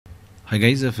Hi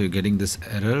guys, if you're getting this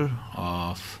error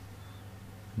of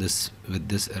this with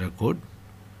this error code,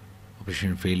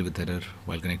 operation failed with error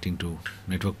while connecting to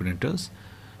network printers.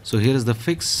 So here is the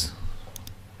fix.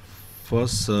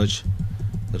 First search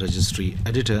the registry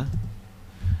editor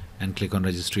and click on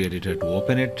registry editor to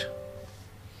open it.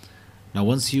 Now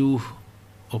once you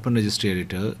open registry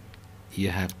editor,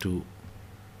 you have to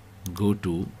go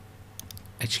to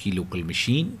HKey local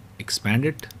machine, expand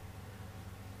it,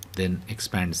 then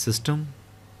expand system,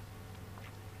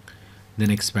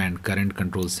 then expand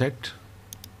CurrentControlSet,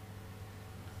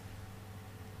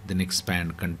 then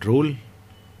expand control,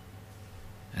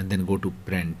 and then go to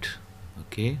print.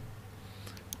 Okay,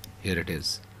 here it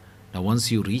is. Now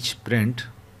once you reach print,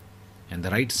 and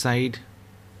the right side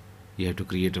you have to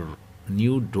create a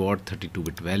new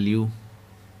 .32-bit value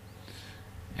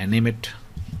and name it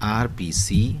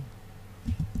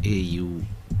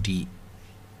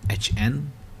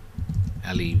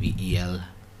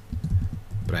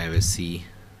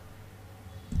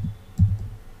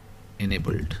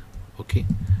Okay,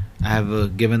 I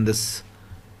have given this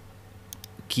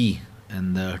key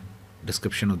in the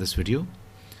description of this video,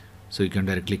 so you can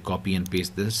directly copy and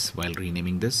paste this while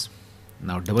renaming this.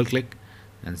 Now double click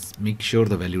and make sure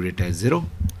the value data is 0.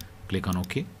 Click on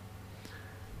OK.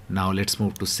 Now let's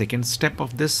move to second step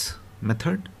of this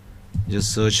method.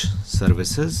 Just search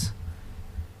services.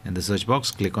 In the search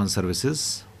box, click on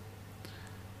services,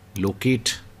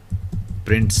 locate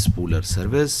print spooler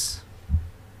service,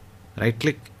 right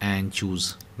click and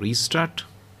choose restart,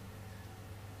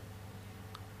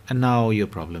 and now your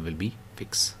problem will be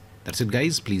fixed. That's it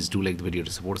guys. Please do like the video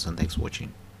to support us, and thanks for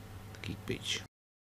watching the Geek page.